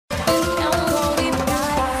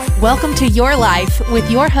Welcome to Your Life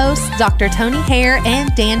with your hosts, Dr. Tony Haire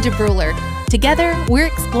and Dan DeBruler. Together, we're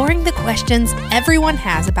exploring the questions everyone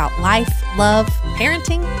has about life, love,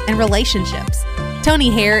 parenting, and relationships.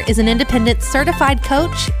 Tony Haire is an independent certified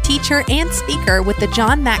coach, teacher, and speaker with the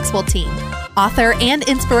John Maxwell team, author and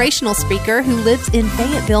inspirational speaker who lives in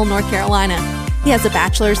Fayetteville, North Carolina. He has a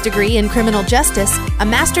bachelor's degree in criminal justice, a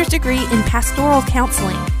master's degree in pastoral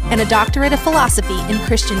counseling, and a doctorate of philosophy in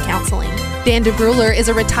Christian counseling. Dan DeBruler is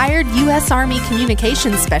a retired U.S. Army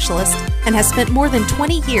communications specialist and has spent more than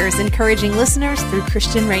 20 years encouraging listeners through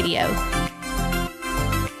Christian radio.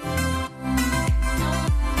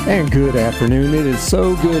 And good afternoon. It is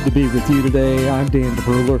so good to be with you today. I'm Dan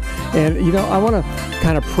DeBruler. And, I want to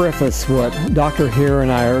kind of preface what Dr. Haire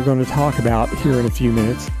and I are going to talk about here in a few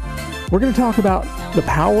minutes. We're going to talk about the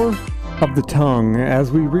power of the tongue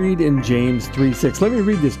as we read in James 3:6. Let me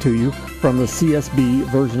read this to you from the CSB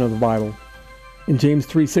version of the Bible. In James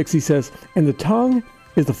 3:6, he says, "And the tongue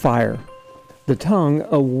is a fire. The tongue,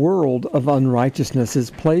 a world of unrighteousness,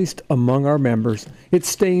 is placed among our members. It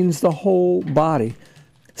stains the whole body,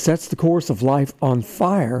 sets the course of life on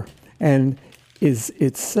fire, and is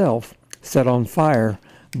itself set on fire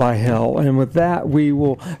by hell." And with that, we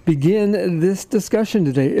will begin this discussion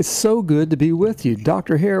today. It's so good to be with you.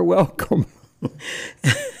 Dr. Haire, welcome.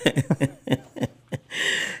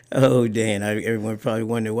 Oh, Dan, everyone probably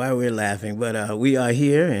wondering why we're laughing, but we are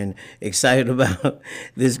here and excited about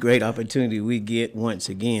this great opportunity we get once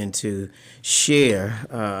again to share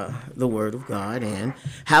the Word of God and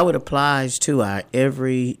how it applies to our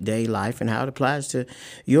everyday life and how it applies to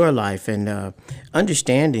your life, and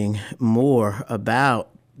understanding more about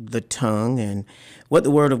the tongue and what the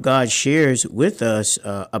Word of God shares with us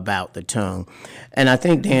about the tongue. And I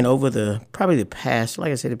think, Dan, over the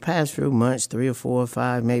past few months, 3 or 4 or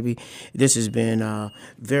 5 maybe, this has been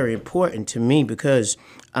very important to me because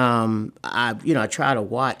I try to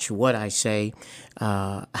watch what I say,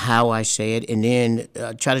 how I say it, and then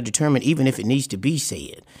try to determine even if it needs to be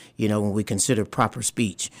said, when we consider proper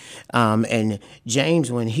speech. And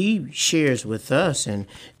James, when he shares with us and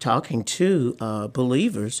talking to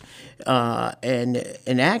believers, and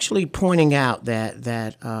actually pointing out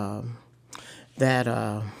that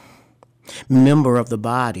member of the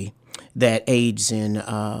body that aids in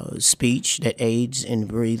speech, that aids in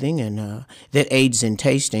breathing, and that aids in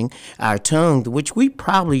tasting, our tongue, which we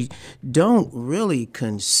probably don't really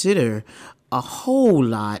consider a whole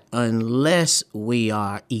lot unless we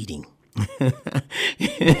are eating.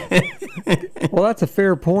 Well, that's a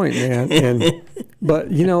fair point, man.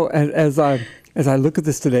 But as I look at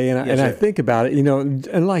this today and I think about it,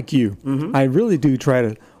 and like you, I really do try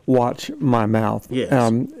to watch my mouth.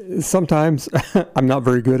 Yes. Sometimes I'm not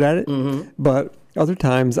very good at it, but other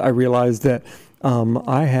times I realize that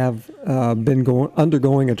I have been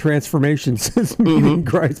undergoing a transformation since meeting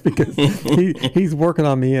Christ, because he's working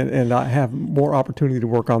on me, and I have more opportunity to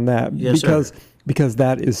work on that. Yes, because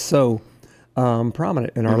that is so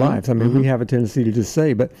prominent in our lives. I mean, we have a tendency to just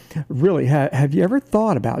say, but really, have you ever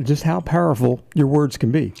thought about just how powerful your words can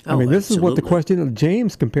be? Oh, I mean, this absolutely. is what the question of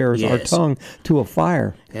James compares our tongue to a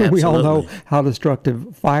fire. Absolutely. We all know how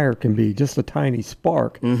destructive fire can be. Just a tiny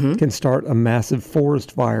spark can start a massive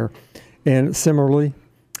forest fire. And similarly,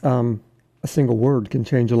 a single word can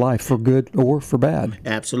change a life for good or for bad.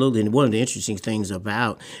 Absolutely. And one of the interesting things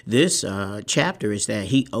about this chapter is that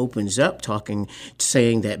he opens up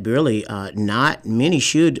saying that really not many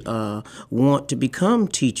should want to become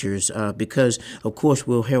teachers because, of course,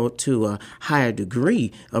 we're held to a higher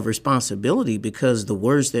degree of responsibility because the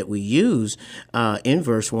words that we use in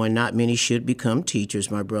verse 1, not many should become teachers,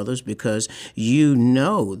 my brothers, because you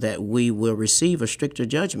know that we will receive a stricter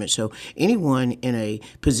judgment. So anyone in a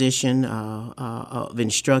position of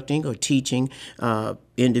instructing or teaching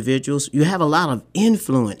individuals, you have a lot of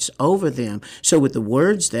influence over them. So with the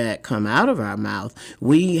words that come out of our mouth,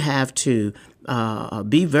 we have to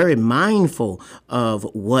be very mindful of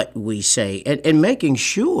what we say and making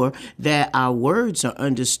sure that our words are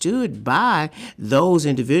understood by those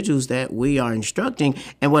individuals that we are instructing.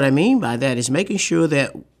 And what I mean by that is making sure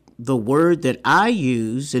that the word that I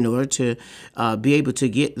use in order to be able to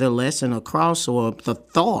get the lesson across, or the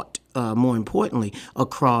thought, more importantly,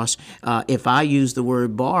 across. If I use the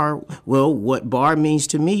word bar, well, what bar means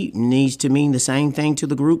to me needs to mean the same thing to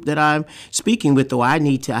the group that I'm speaking with, though I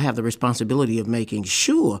have the responsibility of making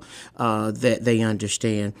sure that they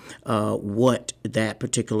understand what that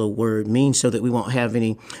particular word means so that we won't have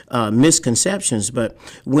any misconceptions. But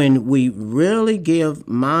when we really give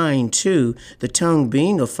mind to the tongue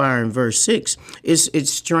being a fire in verse 6,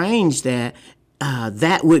 it's strange that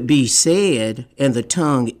that would be said, and the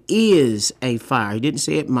tongue is a fire. He didn't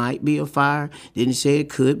say it might be a fire, didn't say it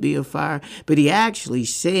could be a fire, but he actually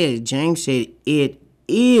said, James said, it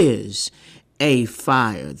is a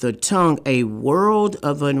fire. The tongue, a world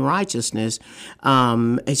of unrighteousness.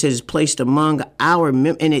 It says placed among our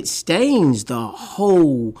and it stains the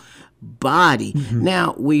whole body.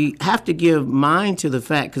 Now we have to give mind to the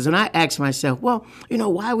fact, because when I ask myself, well,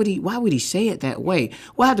 why would he say it that way?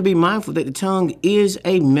 Well, I have to be mindful that the tongue is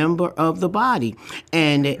a member of the body,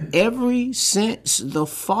 and ever since the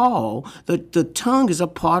fall, the tongue is a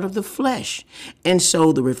part of the flesh, and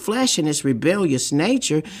so the flesh in its rebellious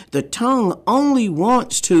nature, the tongue only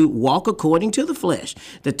wants to walk according to the flesh.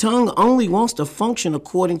 The tongue only wants to function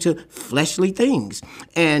according to fleshly things,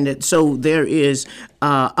 and so there is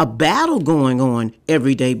a battle going on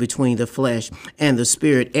every day between the flesh and the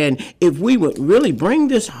spirit. And if we would really bring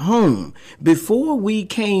this home, before we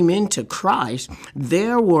came into Christ,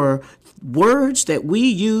 there were words that we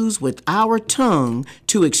use with our tongue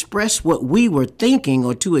to express what we were thinking,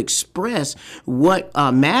 or to express what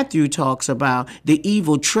Matthew talks about, the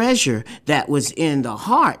evil treasure that was in the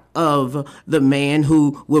heart of the man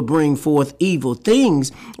who will bring forth evil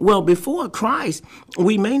things. Well, before Christ,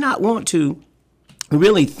 we may not want to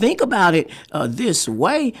really think about it this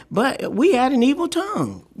way, but we had an evil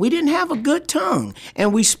tongue. We didn't have a good tongue,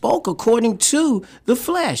 and we spoke according to the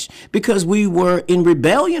flesh because we were in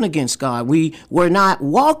rebellion against God. We were not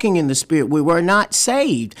walking in the Spirit. We were not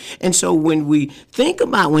saved. And so when we think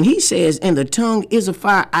about when he says, and the tongue is a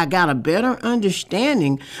fire, I got a better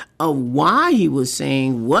understanding of why he was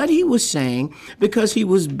saying what he was saying, because he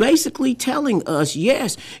was basically telling us,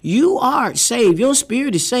 yes, you are saved. Your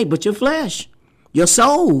spirit is saved, but your flesh, your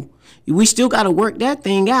soul, we still got to work that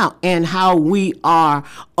thing out. And how we are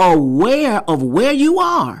aware of where you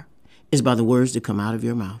are is by the words that come out of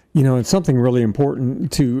your mouth. And something really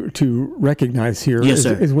important to recognize here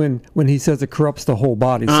is when he says it corrupts the whole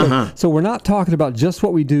body. So we're not talking about just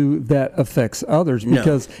what we do that affects others,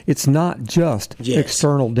 because it's not just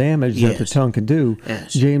external damage that the tongue can do.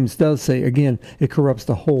 James does say, again, it corrupts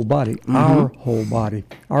the whole body, our whole body.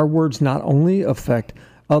 Our words not only affect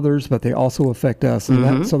others, but they also affect us.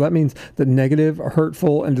 And so that means that negative,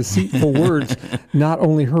 hurtful, and deceitful words not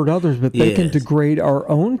only hurt others, but they can degrade our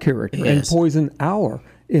own character and poison our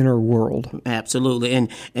inner world. Absolutely.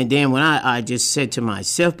 And Dan, when I just said to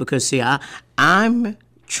myself, because see, I'm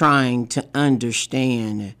trying to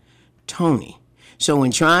understand Tony. So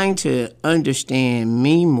in trying to understand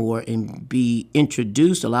me more and be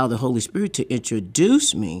introduced, allow the Holy Spirit to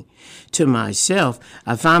introduce me to myself,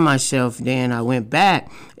 I find myself, then I went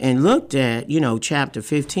back and looked at, chapter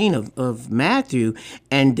 15 of Matthew,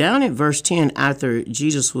 and down at verse 10, after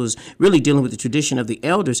Jesus was really dealing with the tradition of the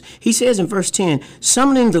elders, he says in verse 10,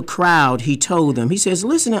 summoning the crowd, he told them, he says,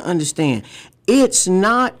 listen and understand, it's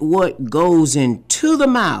not what goes into the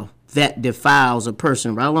mouth that defiles a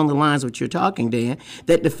person, right along the lines of what you're talking, Dan,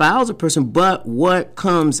 that defiles a person, but what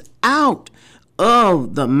comes out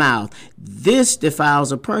of the mouth, this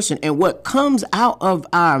defiles a person. And what comes out of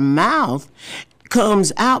our mouth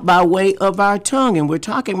comes out by way of our tongue. And we're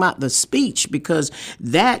talking about the speech, because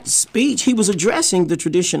that speech, he was addressing the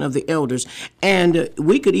tradition of the elders. And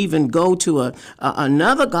we could even go to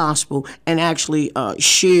another gospel and actually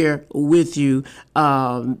share with you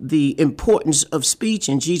the importance of speech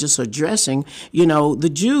and Jesus addressing,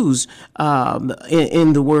 the Jews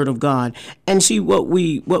in the Word of God. And see, what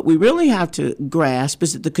we really have to grasp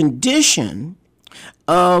is that the condition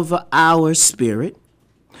of our spirit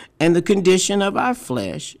and the condition of our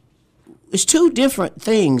flesh is two different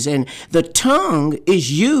things. And the tongue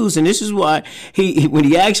is used, and this is why when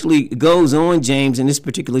he actually goes on, James, in this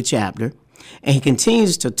particular chapter, and he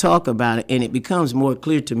continues to talk about it, and it becomes more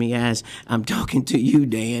clear to me as I'm talking to you,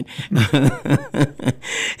 Dan.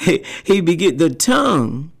 he begins the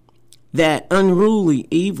tongue, that unruly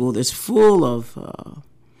evil that's full of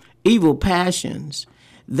evil passions.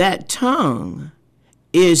 That tongue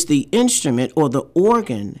is the instrument or the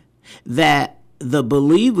organ that the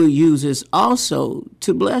believer uses also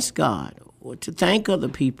to bless God or to thank other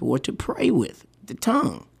people or to pray with, the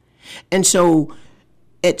tongue. And so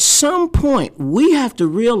at some point we have to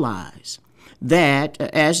realize that,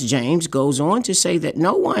 as James goes on to say, that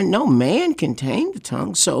no man can tame the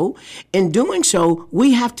tongue. So in doing so,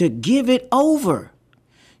 we have to give it over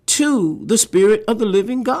to the Spirit of the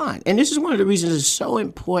living God. And this is one of the reasons it's so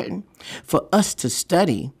important for us to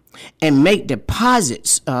study and make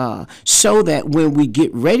deposits so that when we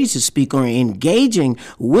get ready to speak or engaging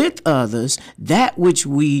with others, that which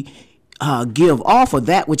we give off, or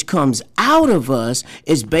that which comes out of us,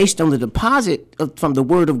 is based on the deposit from the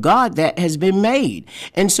word of God that has been made.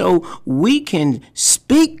 And so we can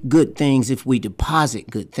speak good things if we deposit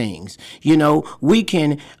good things. We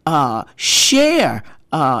can share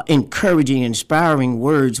encouraging, inspiring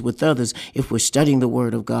words with others if we're studying the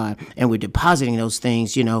Word of God and we're depositing those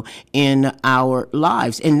things, in our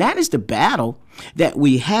lives. And that is the battle that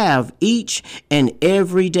we have each and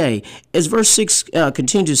every day. As verse 6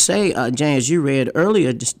 continues to say, Jan, as you read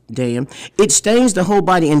earlier, Dan, it stains the whole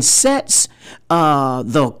body and sets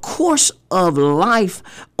the course of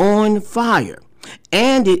life on fire,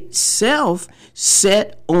 and itself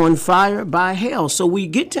set on fire by hell. So we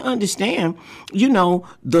get to understand,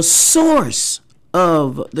 the source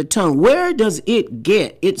of the tongue. Where does it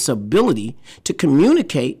get its ability to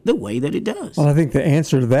communicate the way that it does? Well, I think the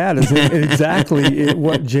answer to that is exactly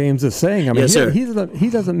what James is saying. I mean, yes, sir. He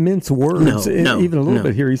doesn't mince words even a little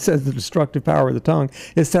bit here. He says the destructive power of the tongue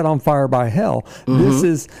is set on fire by hell.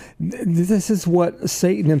 Mm-hmm. This is what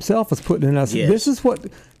Satan himself is putting in us. Yes. This is what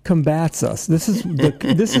combats us. This is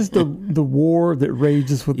the war that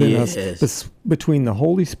rages within us between the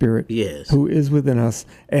Holy Spirit, who is within us,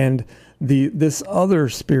 and this other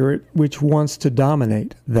spirit which wants to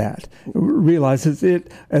dominate that. Realizes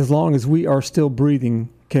it, as long as we are still breathing,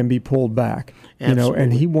 can be pulled back. Absolutely.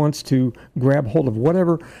 And he wants to grab hold of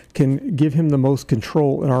whatever can give him the most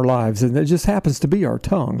control in our lives, and that just happens to be our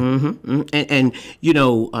tongue. Mm-hmm. And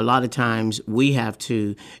a lot of times we have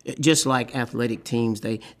to, just like athletic teams,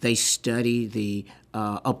 they study the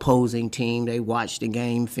opposing team. They watch the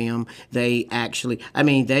game film. They actually,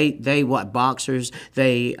 they what boxers,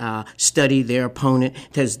 they study their opponent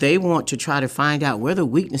because they want to try to find out where the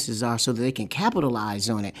weaknesses are so that they can capitalize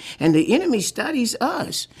on it. And the enemy studies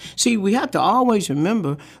us. See, we have to always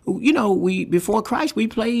remember, we before Christ, we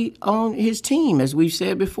played on his team, as we've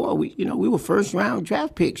said before. We were first round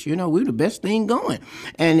draft picks. We were the best thing going.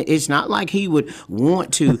 And it's not like he would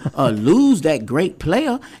want to lose that great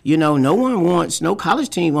player. No college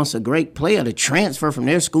team wants a great player to transfer from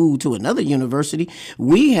their school to another university.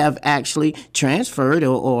 We have actually transferred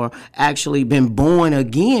or actually been born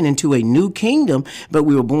again into a new kingdom, but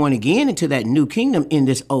we were born again into that new kingdom in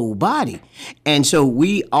this old body. And so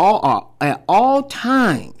we all are at all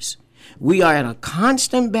times. We are in a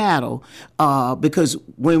constant battle because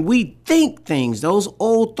when we think things, those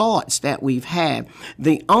old thoughts that we've had,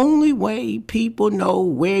 the only way people know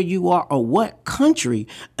where you are or what country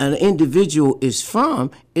an individual is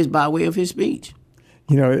from is by way of his speech.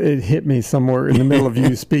 It hit me somewhere in the middle of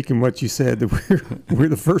you speaking what you said, that we're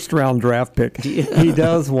the first round draft pick. Yeah. He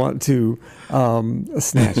does want to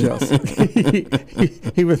snatch us.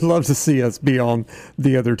 He would love to see us be on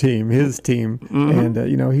the other team, his team. Mm-hmm.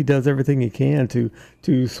 And, he does everything he can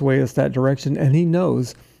to sway us that direction. And he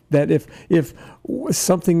knows that if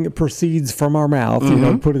something proceeds from our mouth,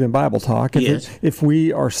 put it in Bible talk, if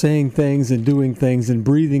we are saying things and doing things and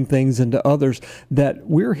breathing things into others, that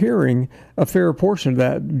we're hearing a fair portion of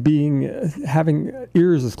that, having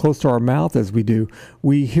ears as close to our mouth as we do,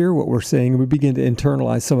 we hear what we're saying and we begin to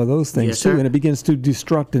internalize some of those things too, and it begins to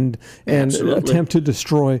destruct and attempt to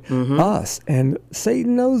destroy us. And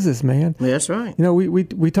Satan knows this, man. That's right.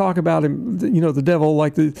 We talk about him, the devil,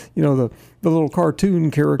 like the little cartoon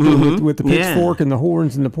character with the pitchfork and the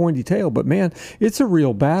horns and the pointy tail. But man, it's a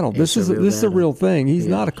real battle. This is a real thing. He's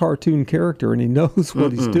not a cartoon character, and he knows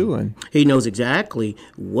what he's doing. He knows exactly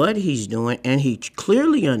what he's doing, and he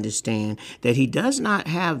clearly understands that he does not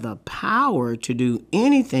have the power to do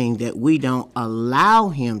anything that we don't allow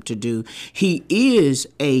him to do. He is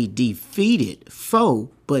a defeated foe,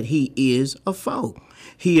 but he is a foe.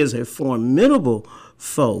 He is a formidable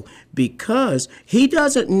foe because he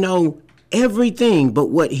doesn't know everything, but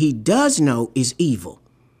what he does know is evil.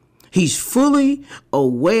 He's fully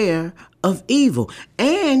aware of evil,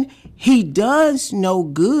 and he does know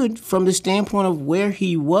good from the standpoint of where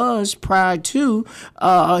he was prior to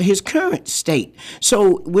his current state.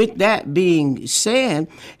 So with that being said,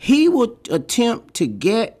 he will attempt to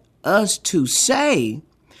get us to say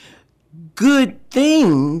good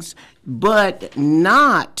things, but they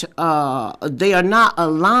are not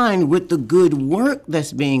aligned with the good work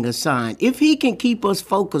that's being assigned. If he can keep us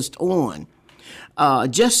focused on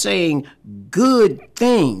just saying good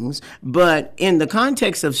things, but in the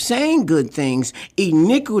context of saying good things,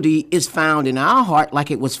 iniquity is found in our heart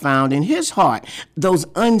like it was found in his heart. Those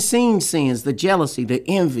unseen sins, the jealousy, the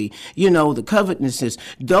envy, the covetousness,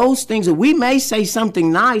 those things that we may say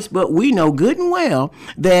something nice, but we know good and well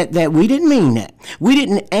that we didn't mean that. We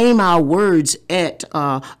didn't aim our words at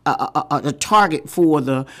a target for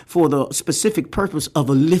the specific purpose of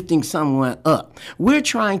lifting someone up. We're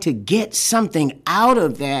trying to get something out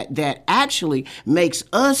of that actually makes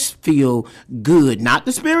us feel good, not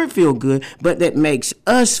the spirit feel good, but that makes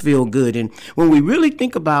us feel good. And when we really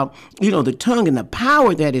think about, the tongue and the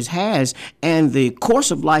power that it has and the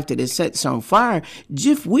course of life that it sets on fire,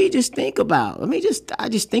 if we just think about, I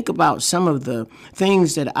just think about some of the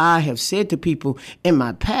things that I have said to people in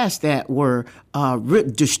my past that were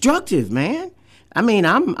destructive, man.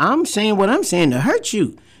 I'm saying what I'm saying to hurt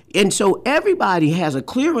you. And so everybody has a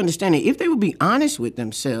clear understanding, if they would be honest with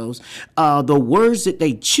themselves, the words that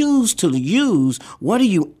they choose to use, what are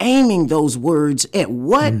you aiming those words at?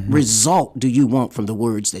 What result do you want from the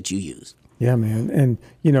words that you use? Yeah, man. And,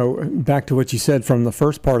 back to what you said from the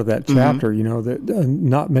first part of that chapter, that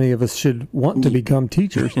not many of us should want to become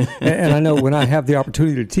teachers. And I know when I have the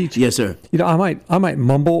opportunity to teach, yes, sir. I might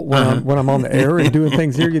mumble when I'm on the air and doing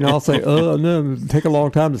things here. I'll say, "Oh no, it'll take a long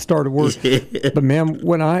time to start a word." But man,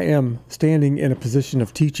 when I am standing in a position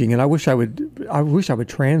of teaching, and I wish I would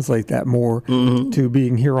translate that more to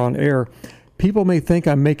being here on air. People may think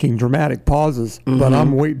I'm making dramatic pauses, but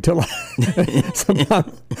I'm waiting till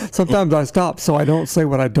sometimes I stop so I don't say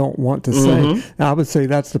what I don't want to say. And I would say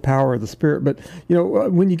that's the power of the Spirit. But,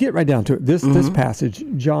 when you get right down to it, this passage,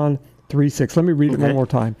 John 3:6, let me read it one more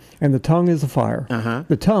time. And the tongue is a fire.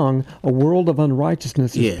 The tongue, a world of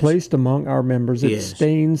unrighteousness, is placed among our members. It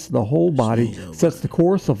stains the whole body, sets the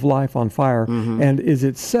course of life on fire, and is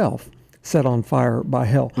itself set on fire by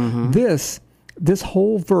hell. This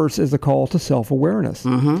whole verse is a call to self-awareness.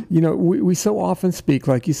 We so often speak,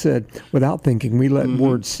 like you said, without thinking. We let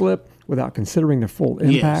words slip without considering the full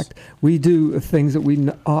impact. We do things that we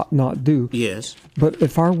ought not do. Yes. But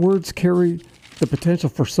if our words carry the potential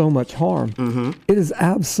for so much harm, it is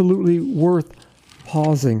absolutely worth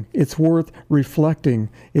pausing. It's worth reflecting.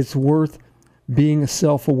 It's worth being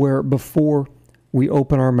self-aware before we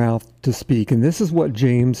open our mouth to speak. And this is what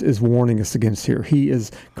James is warning us against here. He is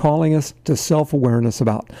calling us to self-awareness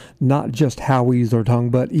about not just how we use our tongue,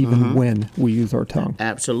 but even when we use our tongue.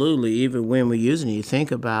 Absolutely. Even when we're using it, you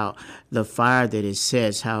think about the fire that it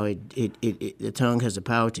sets, how the tongue has the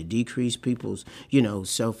power to decrease people's,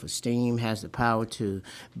 self-esteem, has the power to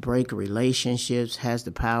break relationships, has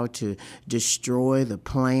the power to destroy the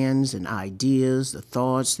plans and ideas, the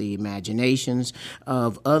thoughts, the imaginations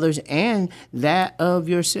of others, and that of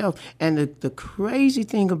yourself. And the crazy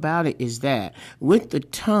thing about it is that with the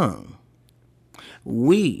tongue,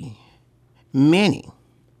 many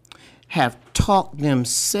have talked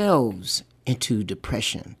themselves into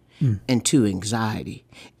depression, into anxiety,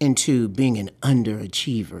 into being an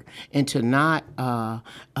underachiever, into not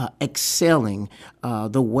excelling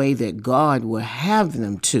the way that God will have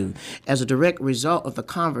them to, as a direct result of the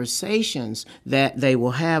conversations that they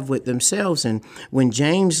will have with themselves. And when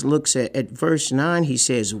James looks at verse 9, he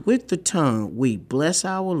says, with the tongue we bless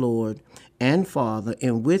our Lord and Father,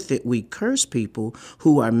 and with it we curse people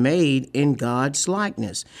who are made in God's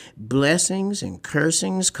likeness. Blessings and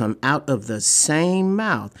cursings come out of the same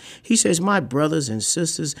mouth. He says, my brothers and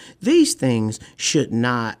sisters, these things should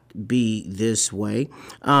not be this way.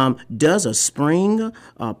 Does a spring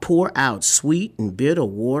pour out sweet and bitter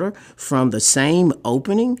water from the same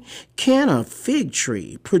opening? Can a fig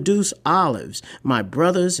tree produce olives, my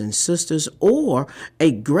brothers and sisters, or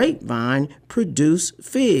a grapevine produce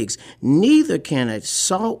figs? Neither can a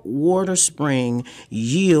saltwater spring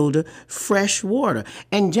yield fresh water.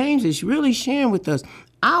 And James is really sharing with us,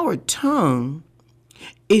 our tongue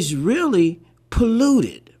is really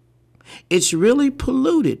polluted. It's really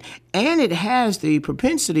polluted, and it has the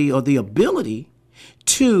propensity or the ability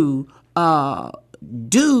to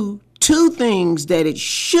do two things that it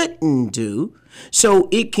shouldn't do. So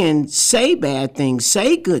it can say bad things,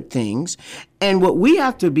 say good things. And what we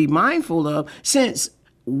have to be mindful of, since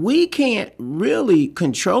we can't really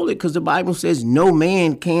control it, because the Bible says no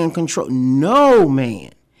man can control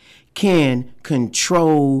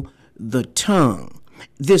the tongue.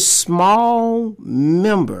 This small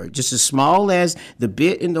member, just as small as the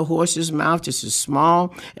bit in the horse's mouth, just as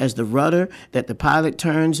small as the rudder that the pilot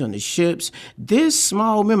turns on the ships, this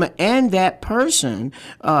small member and that person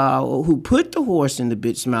who put the horse in the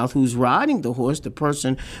bit's mouth, who's riding the horse, the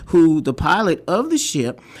person who, the pilot of the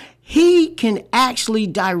ship, he can actually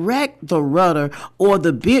direct the rudder or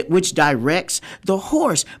the bit which directs the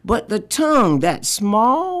horse. But the tongue, that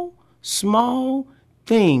small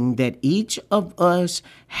thing that each of us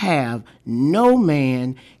have, no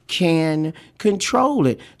man can control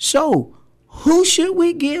it. So who should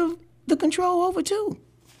we give the control over to?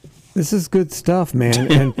 This is good stuff,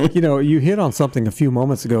 man. And, you hit on something a few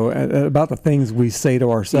moments ago about the things we say to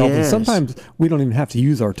ourselves. Yes. And sometimes we don't even have to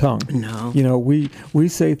use our tongue. No. We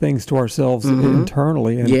say things to ourselves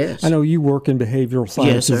internally. And Yes. I know you work in behavioral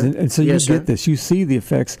sciences. Yes, sir. and so Yes, you sir. get this. You see the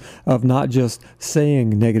effects of not just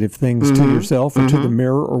saying negative things to yourself or to the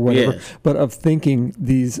mirror or whatever, Yes. but of thinking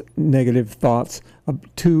these negative thoughts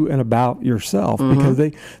to and about yourself,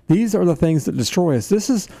 because these are the things that destroy us. This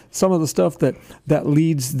is some of the stuff that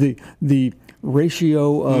leads the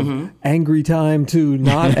ratio of angry time to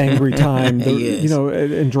not angry time, Yes.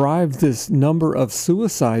 and drives this number of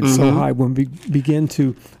suicides so high when we begin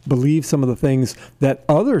to believe some of the things that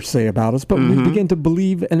others say about us, but we begin to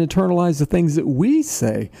believe and internalize the things that we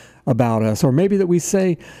say about us, or maybe that we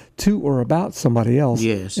say to or about somebody else.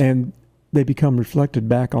 Yes. And they become reflected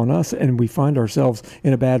back on us, and we find ourselves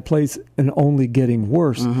in a bad place and only getting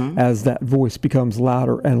worse as that voice becomes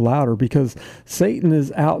louder and louder, because Satan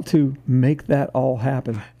is out to make that all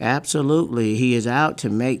happen. Absolutely. He is out to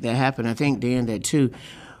make that happen. I think, Dan, that too,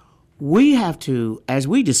 we have to, as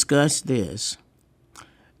we discuss this,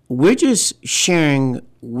 we're just sharing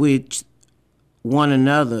with one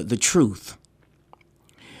another the truth.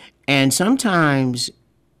 And sometimes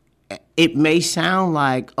it may sound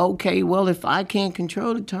like, okay, well, if I can't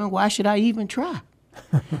control the tongue, why should I even try?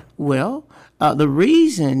 Well, the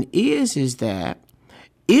reason is that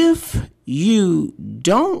if you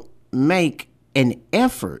don't make an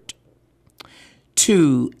effort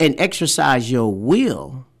to and exercise your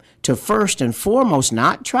will to first and foremost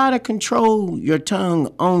not try to control your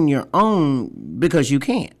tongue on your own, because you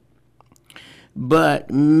can't, but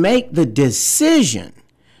make the decision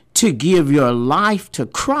to give your life to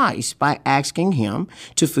Christ by asking Him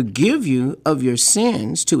to forgive you of your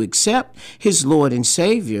sins, to accept His Lord and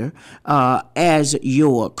Savior as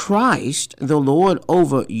your Christ, the Lord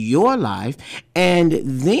over your life, and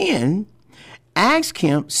then ask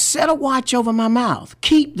Him, set a watch over my mouth,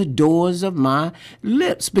 keep the doors of my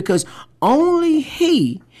lips, because only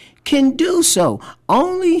He can do so.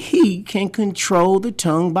 Only He can control the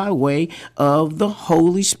tongue by way of the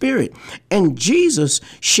Holy Spirit. And Jesus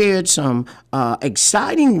shared some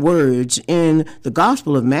exciting words in the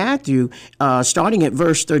Gospel of Matthew, starting at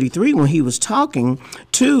verse 33, when He was talking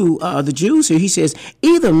to the Jews here. He says,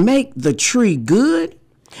 either make the tree good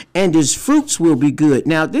and its fruits will be good.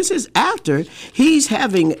 Now, this is after He's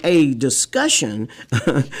having a discussion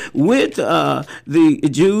with the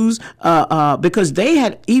Jews because they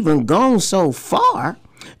had even gone so far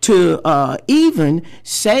to even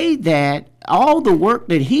say that all the work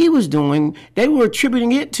that He was doing, they were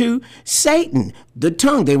attributing it to Satan, the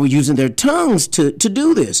tongue. They were using their tongues to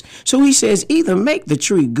do this. So He says, either make the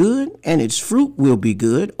tree good and its fruit will be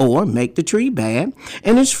good, or make the tree bad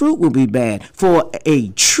and its fruit will be bad. For a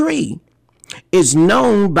tree is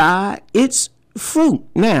known by its fruit.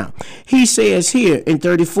 Now, He says here in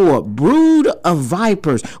 34, brood of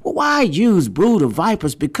vipers. Well, why use brood of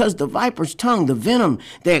vipers? Because the viper's tongue, the venom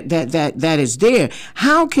that is there.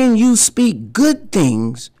 How can you speak good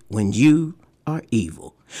things when you are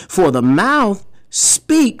evil? For the mouth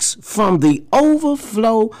speaks from the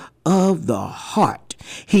overflow of the heart.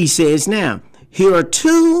 He says, now, here are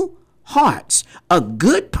two hearts. A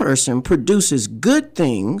good person produces good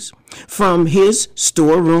things from his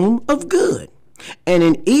storeroom of good, and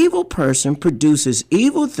an evil person produces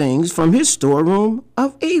evil things from his storeroom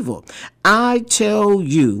of evil. I tell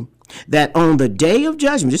you that on the day of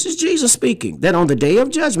judgment, this is Jesus speaking, that on the day of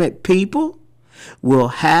judgment, people will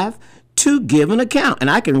have to give an account. And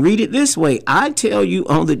I can read it this way. I tell you,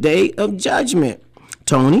 on the day of judgment,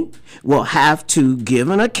 Tony, will have to give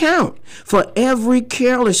an account for every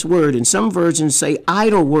careless word, and some versions say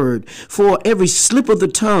idle word, for every slip of the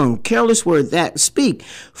tongue, careless word that speak.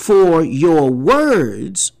 For your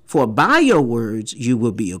words, for by your words you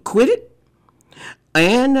will be acquitted,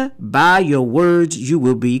 and by your words you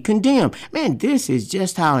will be condemned. Man, this is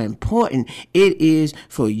just how important it is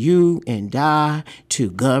for you and I to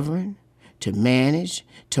govern, to manage,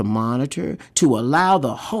 to monitor, to allow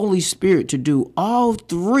the Holy Spirit to do all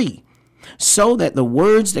three, so that the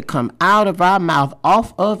words that come out of our mouth,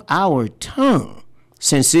 off of our tongue,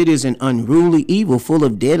 since it is an unruly evil full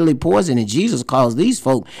of deadly poison, and Jesus calls these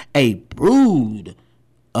folk a brood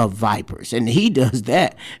of vipers. And He does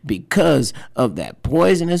that because of that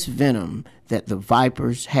poisonous venom that the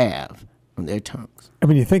vipers have on their tongues. And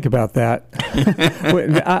when you think about that,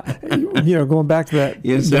 going back to that,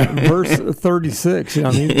 that verse 36,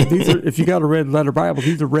 these are, if you got a red letter Bible,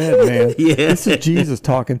 these are red, man. Yeah. This is Jesus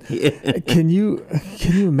talking. Yeah. Can you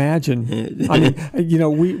imagine?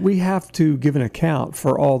 We have to give an account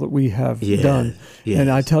for all that we have done. Yes. And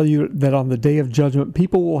I tell you that on the day of judgment,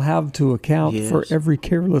 people will have to account for every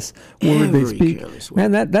careless word they speak.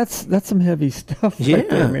 Man, that's some heavy stuff right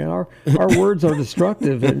there, man. Our words are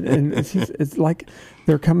destructive, and it's like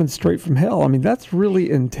they're coming straight from hell. I mean, that's really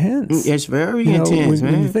intense. It's very intense,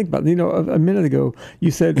 when you think about it. A minute ago, you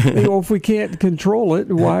said, if we can't control it,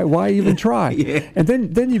 why even try? Yeah. And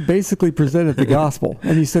then you basically presented the gospel,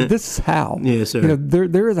 and you said, this is how. Yes, sir.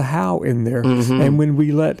 There is a how in there. Mm-hmm. And when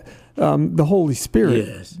we let the Holy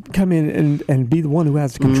Spirit come in and be the one who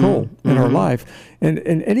has control in our life, and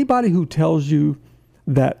anybody who tells you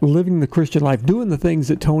that living the Christian life, doing the things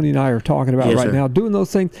that Tony and I are talking about now, doing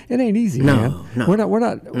those things, it ain't easy, man. No. We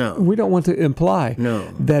don't want to imply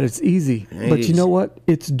that it's easy. But you know what?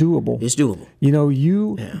 It's doable. It's doable.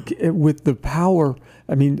 With the power,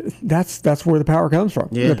 I mean, that's where the power comes from.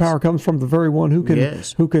 Yes. The power comes from the very one who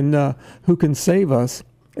can save us.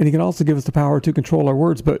 And he can also give us the power to control our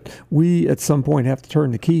words, but we at some point have to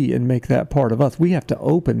turn the key and make that part of us. We have to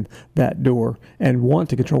open that door and want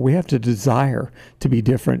to control. We have to desire to be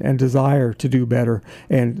different and desire to do better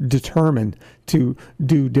and determine to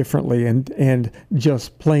do differently and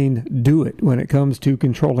just plain do it when it comes to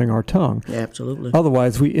controlling our tongue. Absolutely.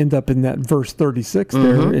 Otherwise, we end up in that verse 36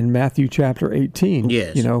 there in Matthew chapter 18.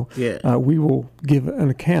 Yes. We will give an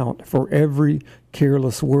account for every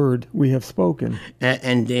careless word we have spoken.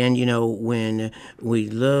 And then, when we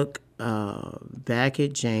look back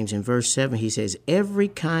at James in verse 7, he says, every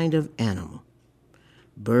kind of animal,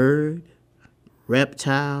 bird,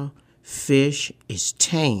 reptile, fish is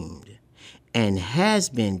tamed and has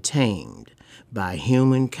been tamed by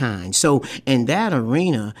humankind. So in that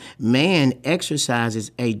arena, man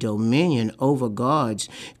exercises a dominion over God's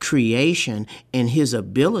creation and his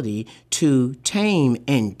ability to tame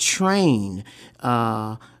and train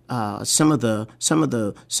some of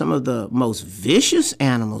the most vicious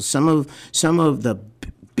animals, some of the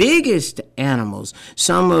biggest animals,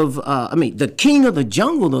 the king of the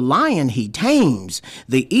jungle, the lion, he tames.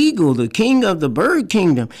 The eagle, the king of the bird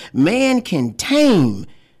kingdom, man can tame.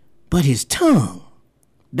 But his tongue,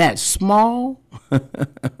 that small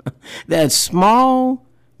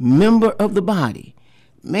member of the body,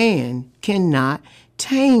 man cannot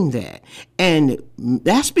tame that. And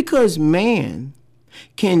that's because man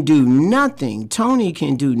can do nothing. Tony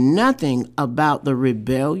can do nothing about the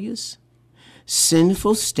rebellious,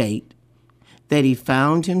 sinful state that he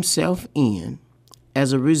found himself in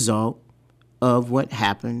as a result of what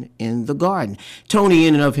happened in the garden. Tony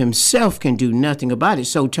in and of himself can do nothing about it.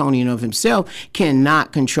 So Tony in and of himself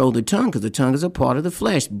cannot control the tongue because the tongue is a part of the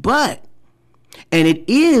flesh. And it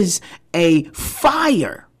is a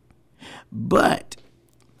fire, but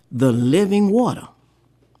the living water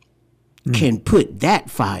can put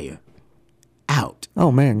that fire out.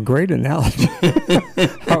 Oh man, great analogy.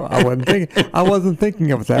 I wasn't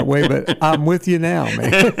thinking of it that way, but I'm with you now,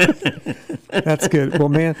 man. That's good. Well,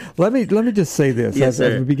 man, let me just say this as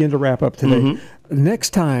we begin to wrap up today. Mm-hmm. Next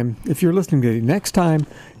time, if you're listening to it, next time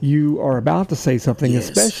you are about to say something,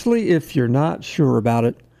 especially if you're not sure about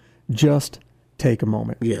it, just take a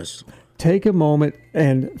moment. Yes. Take a moment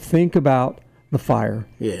and think about the fire.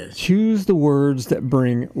 Yes. Choose the words that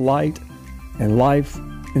bring light and life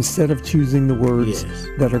instead of choosing the words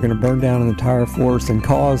that are going to burn down an entire forest and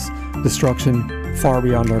cause destruction far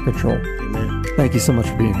beyond our control. Amen. Thank you so much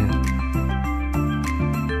for being here.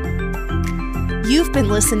 You've been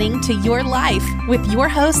listening to Your Life with your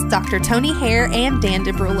hosts, Dr. Tony Haire and Dan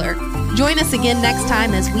DeBruler. Join us again next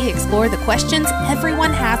time as we explore the questions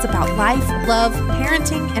everyone has about life, love,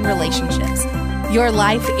 parenting, and relationships. Your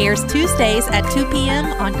Life airs Tuesdays at 2 p.m.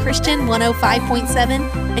 on Christian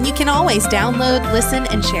 105.7, and you can always download, listen,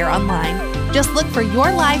 and share online. Just look for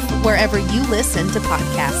Your Life wherever you listen to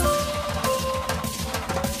podcasts.